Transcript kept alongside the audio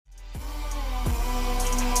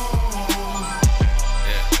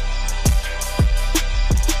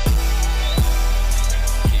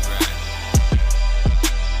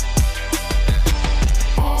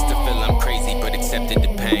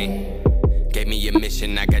me a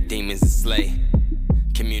mission, I got demons to slay.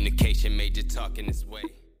 Communication major talking this way.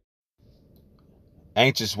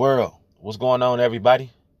 Anxious world. What's going on,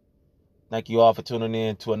 everybody? Thank you all for tuning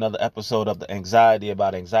in to another episode of the Anxiety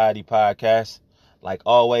About Anxiety podcast. Like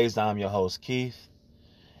always, I'm your host, Keith.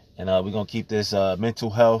 And we're going to keep this mental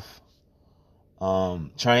health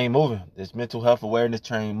train moving. This mental health awareness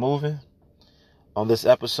train moving. On this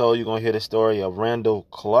episode, you're going to hear the story of Randall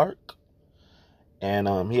Clark.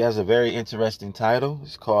 And he has a very interesting title.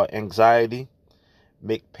 It's called Anxiety,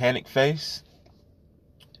 Make Panic Face.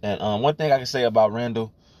 And one thing I can say about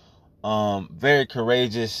Randall, very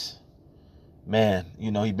courageous man.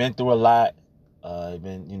 You know, he been through a lot.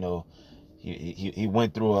 He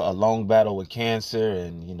went through a long battle with cancer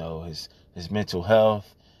and, you know, his mental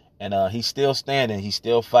health. And he's still standing. He's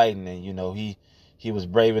still fighting. And, you know, he was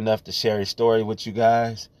brave enough to share his story with you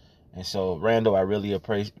guys. And so, Randall, I really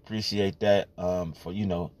appreciate that for, you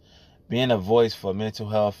know, being a voice for mental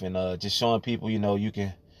health and just showing people, you know, you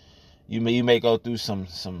may go through some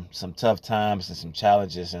tough times and some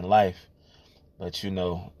challenges in life. But, you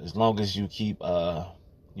know, as long as you keep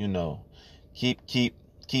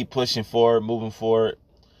pushing forward, moving forward,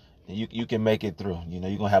 you can make it through. You know,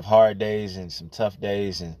 you're going to have hard days and some tough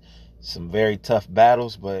days and some very tough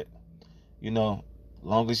battles. But, you know, as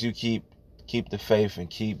long as you keep the faith and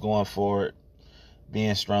keep going forward,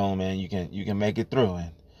 being strong, man, you can make it through.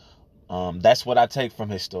 And that's what I take from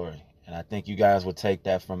his story. And I think you guys will take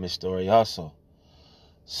that from his story also.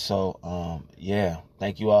 So,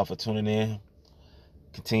 thank you all for tuning in.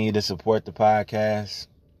 Continue to support the podcast.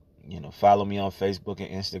 You know, follow me on Facebook and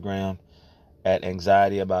Instagram at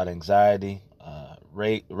Anxiety About Anxiety.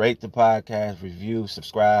 Rate the podcast, review,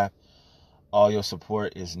 subscribe. All your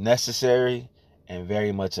support is necessary and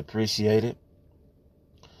very much appreciated.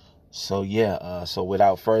 So, so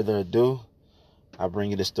without further ado, I'll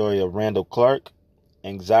bring you the story of Randall Clark,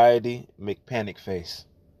 Anxiety, Make Panic Face.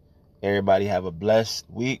 Everybody have a blessed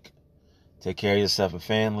week. Take care of yourself and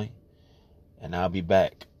family. And I'll be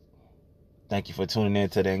back. Thank you for tuning in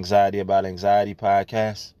to the Anxiety About Anxiety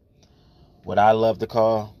podcast. What I love to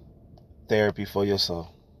call therapy for your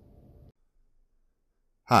soul.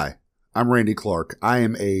 Hi, I'm Randy Clark. I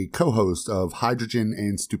am a co-host of Hydrogen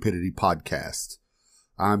and Stupidity podcast.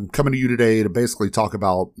 I'm coming to you today to basically talk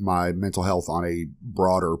about my mental health on a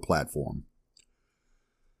broader platform.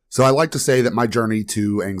 So I like to say that my journey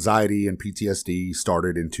to anxiety and PTSD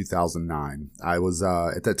started in 2009. I was,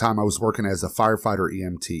 at that time, I was working as a firefighter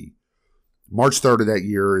EMT. March 3rd of that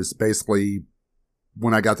year is basically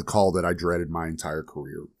when I got the call that I dreaded my entire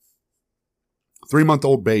career.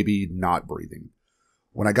 3-month-old baby not breathing.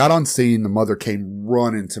 When I got on scene, the mother came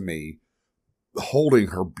running to me, holding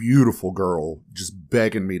her beautiful girl, just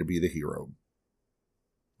begging me to be the hero.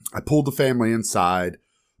 I pulled the family inside,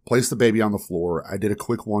 placed the baby on the floor. I did a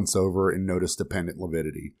quick once-over and noticed dependent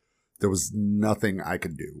lividity. There was nothing I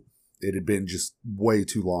could do. It had been just way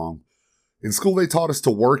too long. In school, they taught us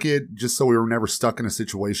to work it just so we were never stuck in a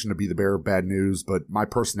situation to be the bearer of bad news, but my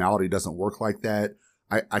personality doesn't work like that.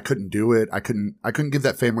 I couldn't do it. I couldn't give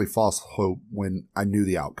that family false hope when I knew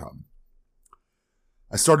the outcome.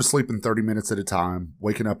 I started sleeping 30 minutes at a time,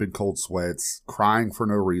 waking up in cold sweats, crying for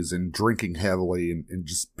no reason, drinking heavily, and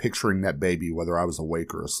just picturing that baby whether I was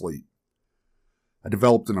awake or asleep. I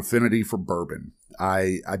developed an affinity for bourbon.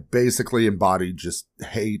 I basically embodied just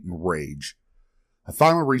hate and rage. I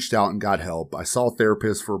finally reached out and got help. I saw a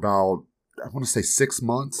therapist for about, I want to say 6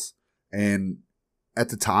 months, and at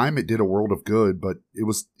the time it did a world of good, but it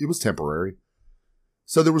was temporary.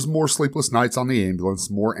 So there was more sleepless nights on the ambulance,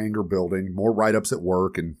 more anger building, more write-ups at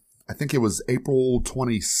work, and I think it was April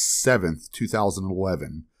 27th,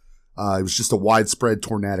 2011. It was just a widespread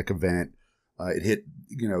tornadic event. It hit,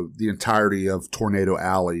 the entirety of Tornado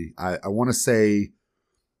Alley. I want to say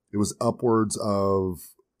it was upwards of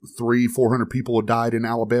 400 people had died in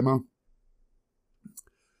Alabama.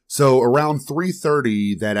 So around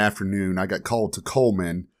 3:30 that afternoon, I got called to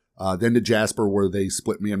Coleman, then to Jasper, where they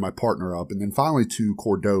split me and my partner up, and then finally to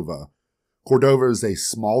Cordova. Cordova is a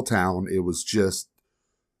small town. It was just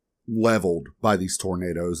leveled by these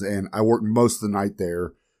tornadoes, and I worked most of the night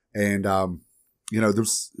there. And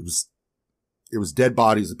it was dead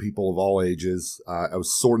bodies of people of all ages. I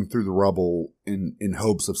was sorting through the rubble in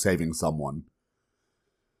hopes of saving someone,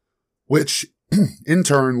 which in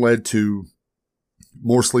turn led to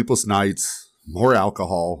more sleepless nights, more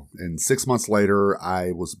alcohol, and 6 months later,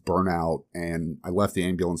 I was burnt out and I left the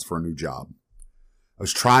ambulance for a new job. I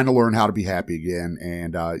was trying to learn how to be happy again,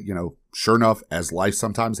 and, sure enough, as life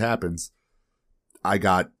sometimes happens, I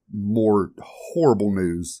got more horrible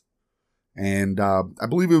news. And I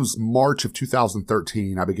believe it was March of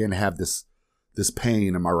 2013, I began to have this this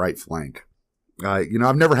pain in my right flank.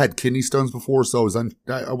 I've never had kidney stones before, so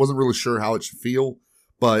I wasn't really sure how it should feel.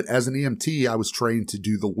 But as an EMT, I was trained to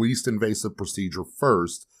do the least invasive procedure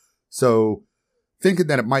first. So thinking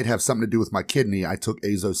that it might have something to do with my kidney, I took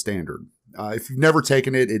Azo Standard. If you've never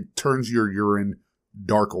taken it, it turns your urine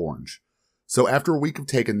dark orange. So after a week of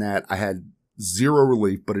taking that, I had zero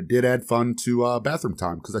relief, but it did add fun to bathroom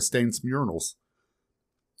time because I stained some urinals.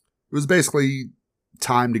 It was basically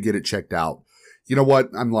time to get it checked out. You know what?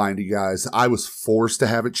 I'm lying to you guys. I was forced to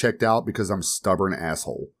have it checked out because I'm a stubborn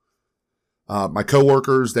asshole. My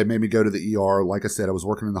coworkers, they made me go to the ER. Like I said, I was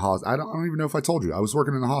working in the hospital. I don't even know if I told you. I was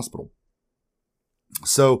working in the hospital.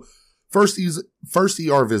 So first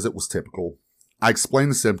ER visit was typical. I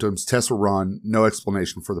explained the symptoms. Tests were run. No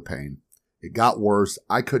explanation for the pain. It got worse.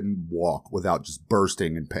 I couldn't walk without just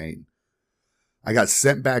bursting in pain. I got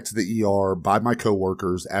sent back to the ER by my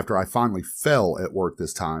coworkers after I finally fell at work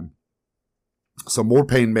this time. So more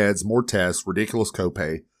pain meds, more tests, ridiculous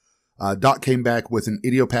copay. Doc came back with an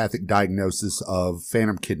idiopathic diagnosis of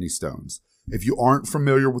phantom kidney stones. If you aren't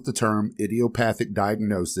familiar with the term idiopathic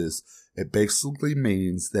diagnosis, it basically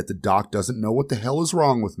means that the doc doesn't know what the hell is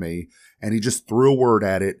wrong with me, and he just threw a word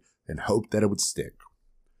at it and hoped that it would stick.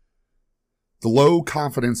 The low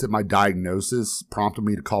confidence in my diagnosis prompted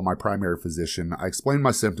me to call my primary physician. I explained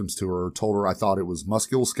my symptoms to her, told her I thought it was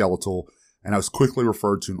musculoskeletal, and I was quickly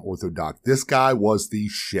referred to an ortho doc. This guy was the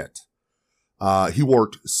shit. He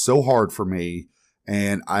worked so hard for me,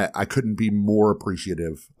 and I couldn't be more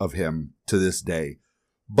appreciative of him to this day.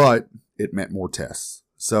 But it meant more tests.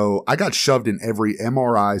 So I got shoved in every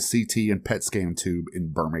MRI, CT, and PET scan tube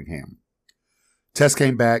in Birmingham. Test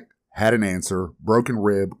came back, had an answer, broken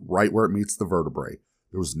rib right where it meets the vertebrae.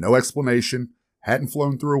 There was no explanation, hadn't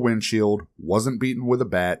flown through a windshield, wasn't beaten with a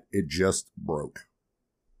bat, it just broke.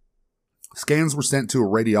 Scans were sent to a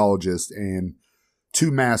radiologist and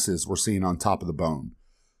 2 masses were seen on top of the bone.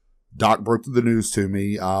 Doc broke the news to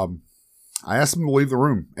me. I asked him to leave the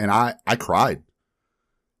room, and I cried.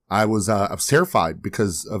 I was terrified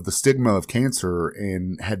because of the stigma of cancer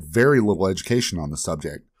and had very little education on the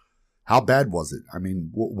subject. How bad was it? I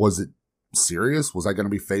mean, was it serious? Was I going to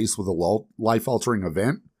be faced with a life-altering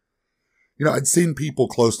event? I'd seen people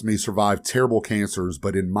close to me survive terrible cancers,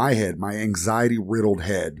 but in my head, my anxiety-riddled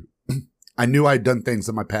head, I knew I'd done things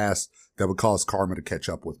in my past that would cause karma to catch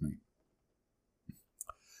up with me.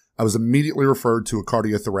 I was immediately referred to a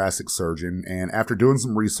cardiothoracic surgeon, and after doing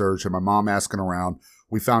some research and my mom asking around,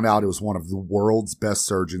 we found out it was one of the world's best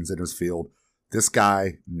surgeons in his field. This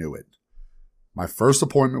guy knew it. My first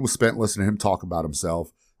appointment was spent listening to him talk about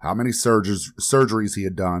himself, how many surgeries he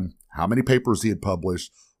had done, how many papers he had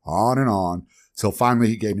published, on, till finally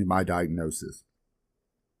he gave me my diagnosis.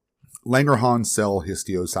 Langerhans cell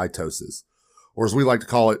histiocytosis, or as we like to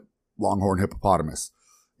call it, longhorn hippopotamus.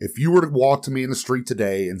 If you were to walk to me in the street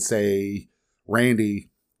today and say, Randy,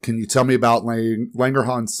 can you tell me about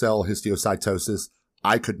Langerhans cell histiocytosis?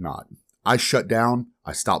 I could not. I shut down.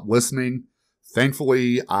 I stopped listening.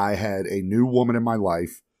 Thankfully, I had a new woman in my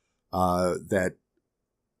life that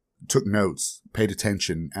took notes, paid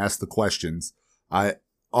attention, asked the questions.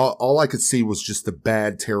 All I could see was just the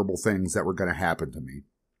bad, terrible things that were going to happen to me.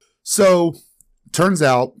 So, turns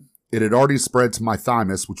out it had already spread to my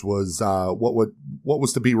thymus, which was what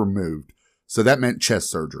was to be removed. So that meant chest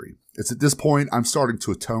surgery. It's at this point I'm starting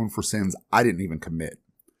to atone for sins I didn't even commit.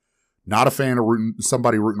 Not a fan of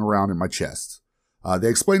somebody rooting around in my chest. They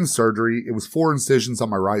explained the surgery. It was 4 incisions on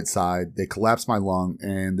my right side. They collapsed my lung,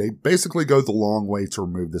 and they basically go the long way to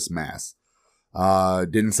remove this mass.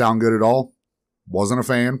 Didn't sound good at all. Wasn't a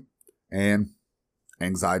fan, and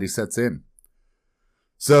anxiety sets in.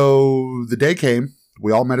 So the day came.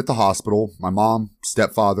 We all met at the hospital. My mom,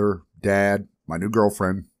 stepfather, dad, my new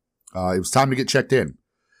girlfriend. It was time to get checked in.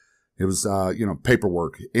 It was,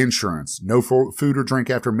 paperwork, insurance, no food or drink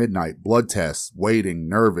after midnight, blood tests, waiting,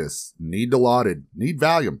 nervous, need Dilaudid, need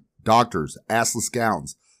Valium, doctors, assless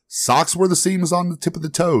gowns, socks where the seam is on the tip of the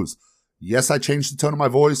toes. Yes, I changed the tone of my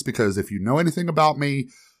voice because if you know anything about me,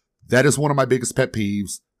 that is one of my biggest pet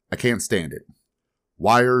peeves. I can't stand it.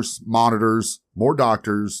 Wires, monitors, more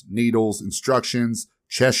doctors, needles, instructions,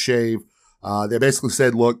 chest shave. They basically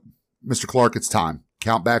said, look, Mr. Clark, it's time.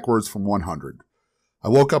 Count backwards from 100. I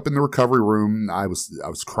woke up in the recovery room. I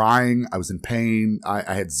was crying. I was in pain. I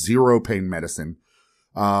had zero pain medicine.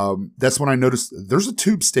 That's when I noticed there's a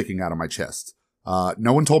tube sticking out of my chest.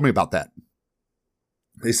 No one told me about that.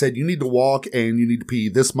 They said, you need to walk and you need to pee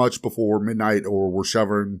this much before midnight or we're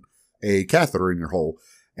shoving a catheter in your hole.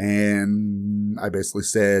 And I basically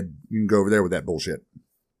said, you can go over there with that bullshit.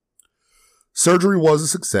 Surgery was a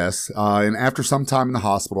success, and after some time in the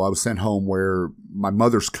hospital, I was sent home where my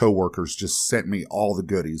mother's coworkers just sent me all the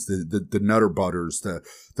goodies, the Nutter Butters, the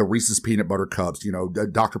Reese's Peanut Butter Cups,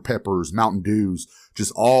 Dr. Peppers, Mountain Dews,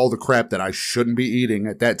 just all the crap that I shouldn't be eating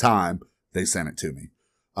at that time. They sent it to me,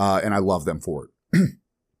 and I love them for it.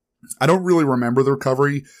 I don't really remember the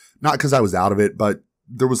recovery, not because I was out of it, but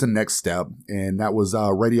there was a next step, and that was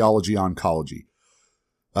radiology oncology.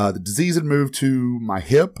 The disease had moved to my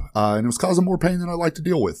hip, and it was causing more pain than I like to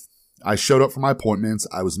deal with. I showed up for my appointments.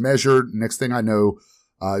 I was measured. Next thing I know,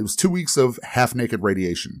 it was 2 weeks of half-naked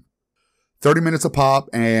radiation. 30 minutes a pop,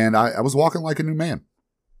 and I was walking like a new man.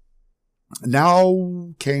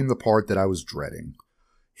 Now came the part that I was dreading.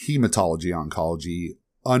 Hematology oncology,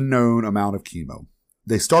 unknown amount of chemo.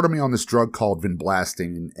 They started me on this drug called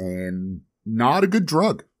vinblastine, and not a good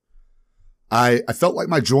drug. I felt like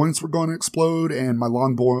my joints were going to explode, and my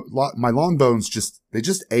long bones just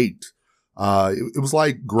ached. It was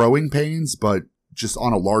like growing pains, but just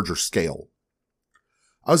on a larger scale.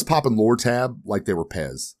 I was popping Lortab like they were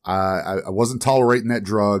Pez. I wasn't tolerating that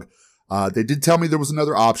drug. They did tell me there was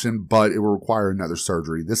another option, but it would require another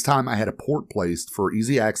surgery. This time I had a port placed for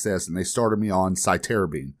easy access, and they started me on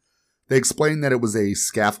cytarabine. They explained that it was a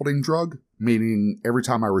scaffolding drug, meaning every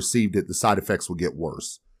time I received it, the side effects would get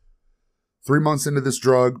worse. 3 months into this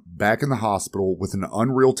drug, back in the hospital with an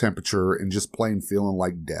unreal temperature and just plain feeling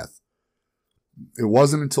like death. It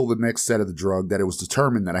wasn't until the next set of the drug that it was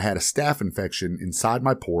determined that I had a staph infection inside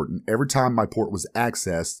my port, and every time my port was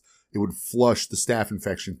accessed, it would flush the staph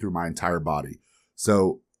infection through my entire body.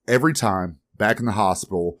 So every time back in the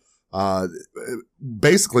hospital,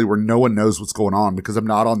 basically where no one knows what's going on because I'm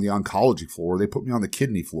not on the oncology floor, they put me on the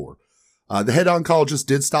kidney floor. The head oncologist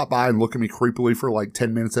did stop by and look at me creepily for like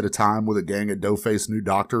 10 minutes at a time with a gang of dough-faced new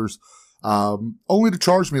doctors, only to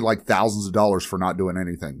charge me like thousands of dollars for not doing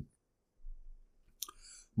anything.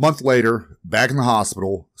 Month later, back in the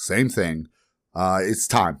hospital, same thing. It's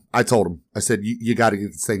time. I told him, I said, you got to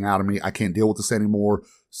get this thing out of me. I can't deal with this anymore.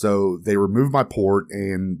 So they removed my port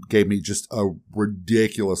and gave me just a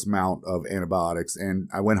ridiculous amount of antibiotics, and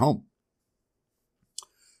I went home.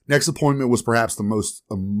 Next appointment was perhaps the most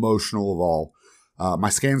emotional of all. My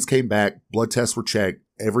scans came back, blood tests were checked,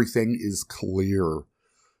 everything is clear.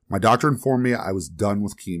 My doctor informed me I was done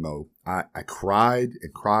with chemo. I cried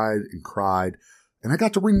and cried and cried, and I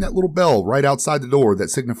got to ring that little bell right outside the door that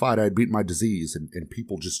signified I had beaten my disease, and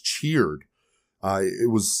people just cheered. It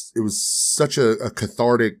was such a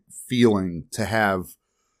cathartic feeling to have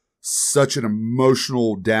such an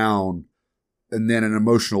emotional down and then an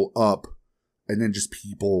emotional up, and then just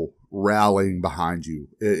people rallying behind you.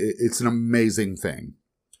 It's an amazing thing.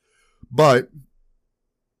 But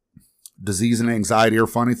disease and anxiety are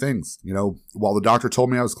funny things. While the doctor told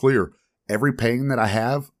me I was clear, every pain that I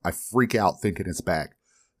have, I freak out thinking it's back.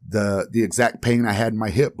 The exact pain I had in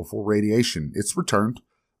my hip before radiation, it's returned,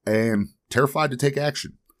 and terrified to take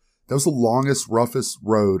action. That was the longest, roughest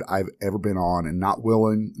road I've ever been on, and not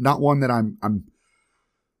one that I'm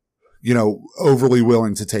overly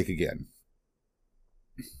willing to take again.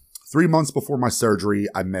 3 months before my surgery,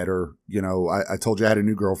 I met her. I told you I had a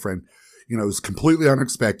new girlfriend. It was completely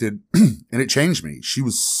unexpected, and it changed me. She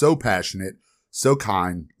was so passionate, so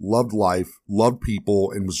kind, loved life, loved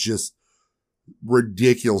people, and was just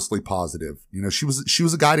ridiculously positive. She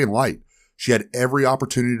was a guiding light. She had every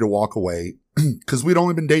opportunity to walk away because we'd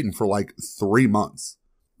only been dating for like 3 months,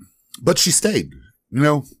 but she stayed.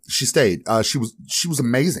 She stayed. She was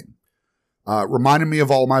amazing. Reminded me of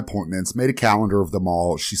all my appointments, made a calendar of them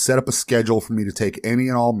all. She set up a schedule for me to take any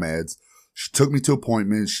and all meds. She took me to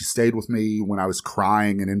appointments. She stayed with me when I was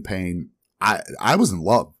crying and in pain. I was in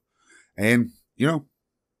love, and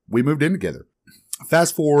we moved in together.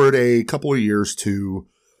 Fast forward a couple of years to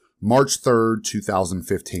March 3rd,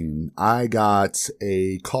 2015. I got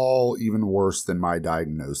a call even worse than my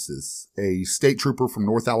diagnosis. A state trooper from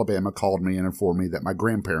North Alabama called me and informed me that my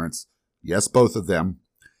grandparents, yes, both of them,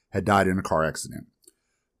 had died in a car accident.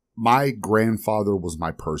 My grandfather was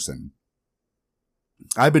my person.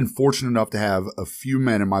 I've been fortunate enough to have a few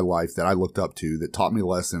men in my life that I looked up to that taught me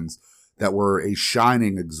lessons that were a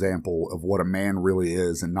shining example of what a man really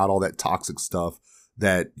is, and not all that toxic stuff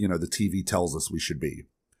that, the TV tells us we should be.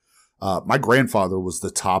 My grandfather was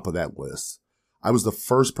the top of that list. I was the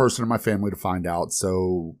first person in my family to find out,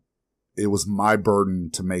 so it was my burden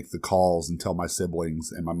to make the calls and tell my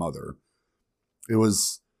siblings and my mother. It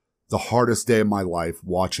was the hardest day of my life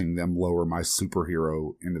watching them lower my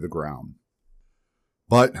superhero into the ground.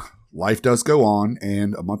 But life does go on,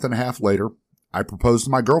 and a month and a half later, I proposed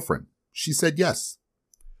to my girlfriend. She said yes.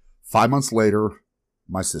 5 months later,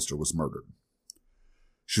 my sister was murdered.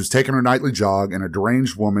 She was taking her nightly jog, and a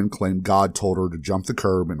deranged woman claimed God told her to jump the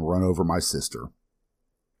curb and run over my sister.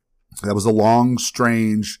 That was a long,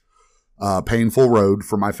 strange, painful road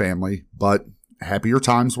for my family, but happier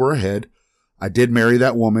times were ahead. I did marry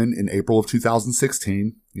that woman in April of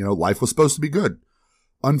 2016. Life was supposed to be good.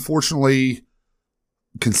 Unfortunately,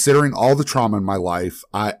 considering all the trauma in my life,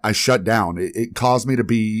 I shut down. It caused me to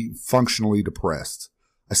be functionally depressed.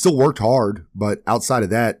 I still worked hard, but outside of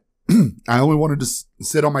that, I only wanted to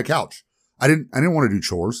sit on my couch. I didn't want to do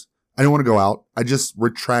chores. I didn't want to go out. I just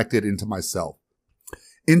retracted into myself.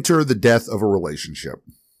 Enter the death of a relationship.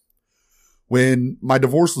 When my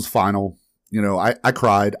divorce was final, I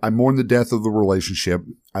cried. I mourned the death of the relationship.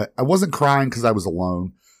 I wasn't crying because I was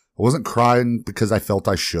alone. I wasn't crying because I felt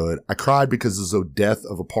I should. I cried because it was the death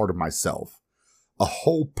of a part of myself. A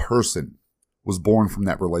whole person was born from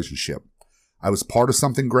that relationship. I was part of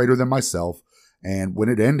something greater than myself. And when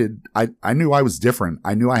it ended, I knew I was different.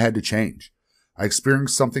 I knew I had to change. I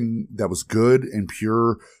experienced something that was good and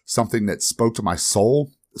pure, something that spoke to my soul,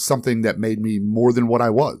 something that made me more than what I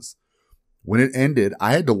was. When it ended,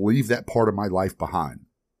 I had to leave that part of my life behind.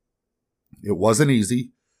 It wasn't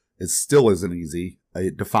easy. It still isn't easy.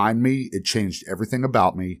 It defined me. It changed everything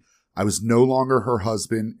about me. I was no longer her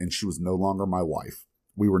husband, and she was no longer my wife.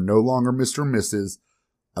 We were no longer Mr. and Mrs.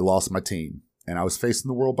 I lost my team, and I was facing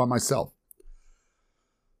the world by myself.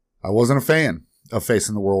 I wasn't a fan of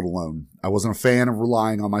facing the world alone. I wasn't a fan of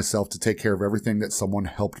relying on myself to take care of everything that someone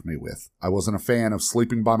helped me with. I wasn't a fan of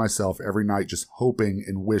sleeping by myself every night just hoping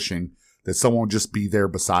and wishing that someone would just be there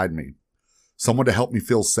beside me. Someone to help me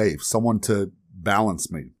feel safe. Someone to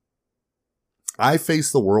balance me. I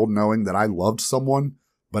faced the world knowing that I loved someone,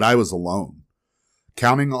 but I was alone.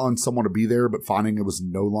 Counting on someone to be there, but finding it was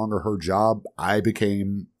no longer her job, I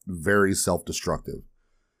became very self-destructive.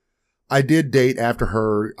 I did date after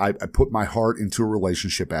her. I put my heart into a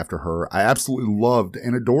relationship after her. I absolutely loved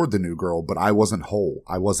and adored the new girl, but I wasn't whole.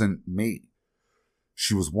 I wasn't me.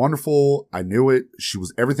 She was wonderful. I knew it. She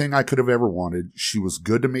was everything I could have ever wanted. She was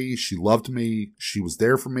good to me. She loved me. She was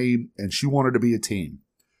there for me, and she wanted to be a team.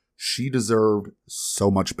 She deserved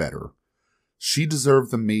so much better. She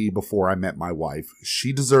deserved the me before I met my wife.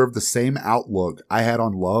 She deserved the same outlook I had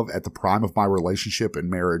on love at the prime of my relationship and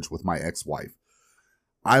marriage with my ex-wife.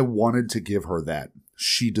 I wanted to give her that.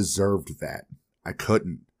 She deserved that. I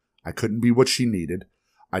couldn't. I couldn't be what she needed.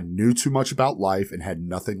 I knew too much about life and had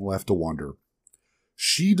nothing left to wonder.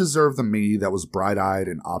 She deserved the me that was bright-eyed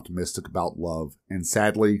and optimistic about love, and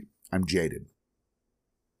sadly, I'm jaded.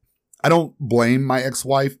 I don't blame my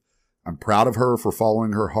ex-wife. I'm proud of her for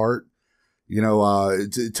following her heart.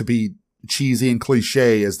 To be cheesy and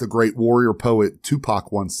cliche, as the great warrior poet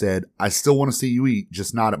Tupac once said, I still want to see you eat,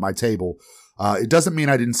 just not at my table. It doesn't mean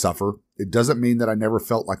I didn't suffer. It doesn't mean that I never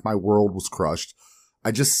felt like my world was crushed.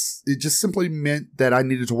 It just simply meant that I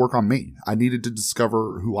needed to work on me. I needed to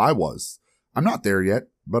discover who I was. I'm not there yet,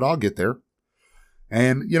 but I'll get there.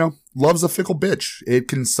 And, love's a fickle bitch. It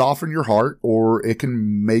can soften your heart, or it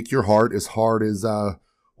can make your heart as hard as,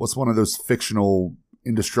 what's one of those fictional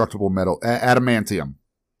indestructible metal? Adamantium.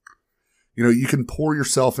 You can pour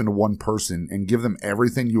yourself into one person and give them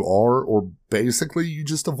everything you are, or basically you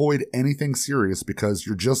just avoid anything serious because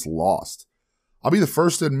you're just lost. I'll be the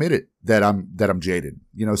first to admit it that I'm jaded.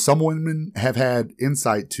 Some women have had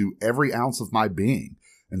insight to every ounce of my being,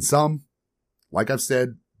 and some, like I've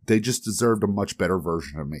said, they just deserved a much better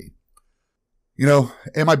version of me.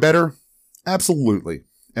 Am I better? Absolutely.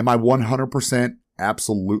 Am I 100%?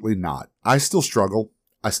 Absolutely not. I still struggle.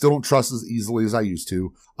 I still don't trust as easily as I used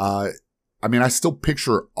to. I still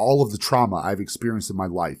picture all of the trauma I've experienced in my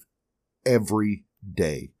life every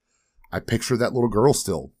day. I picture that little girl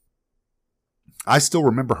still. I still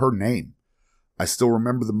remember her name. I still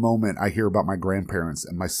remember the moment I hear about my grandparents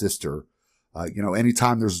and my sister.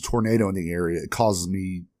 Anytime there's a tornado in the area, it causes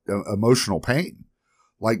me emotional pain.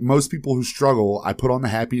 Like most people who struggle, I put on the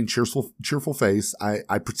happy and cheerful face.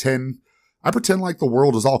 I pretend like the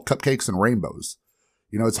world is all cupcakes and rainbows.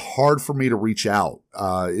 It's hard for me to reach out.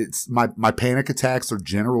 It's my panic attacks are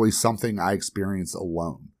generally something I experience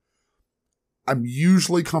alone. I'm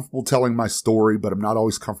usually comfortable telling my story, but I'm not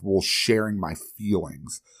always comfortable sharing my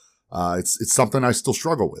feelings. It's something I still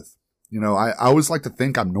struggle with. I always like to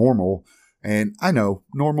think I'm normal, and I know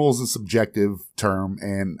normal is a subjective term,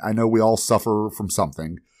 and I know we all suffer from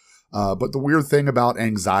something. But the weird thing about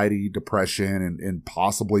anxiety, depression, and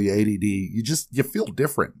possibly ADD, you feel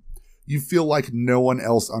different. You feel like no one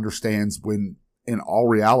else understands when in all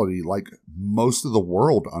reality, like most of the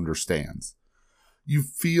world understands. You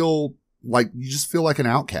just feel like an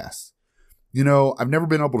outcast. You know, I've never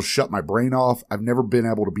been able to shut my brain off. I've never been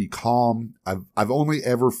able to be calm. I've only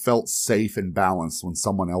ever felt safe and balanced when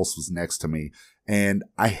someone else was next to me. And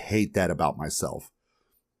I hate that about myself.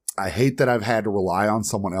 I hate that I've had to rely on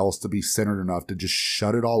someone else to be centered enough to just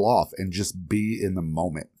shut it all off and just be in the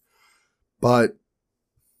moment. But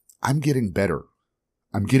I'm getting better.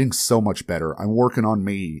 I'm getting so much better. I'm working on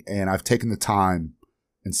me, and I've taken the time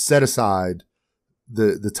and set aside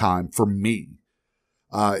the time for me.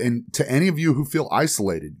 And to any of you who feel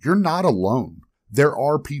isolated, you're not alone. There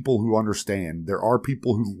are people who understand. There are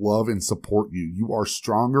people who love and support you. You are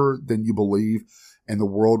stronger than you believe, and the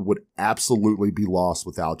world would absolutely be lost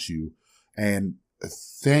without you. And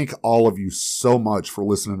thank all of you so much for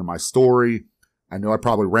listening to my story. I know I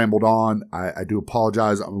probably rambled on. I do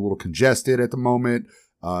apologize. I'm a little congested at the moment.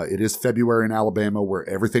 It is February in Alabama where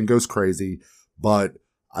everything goes crazy, but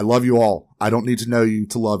I love you all. I don't need to know you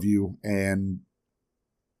to love you, and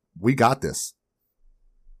we got this.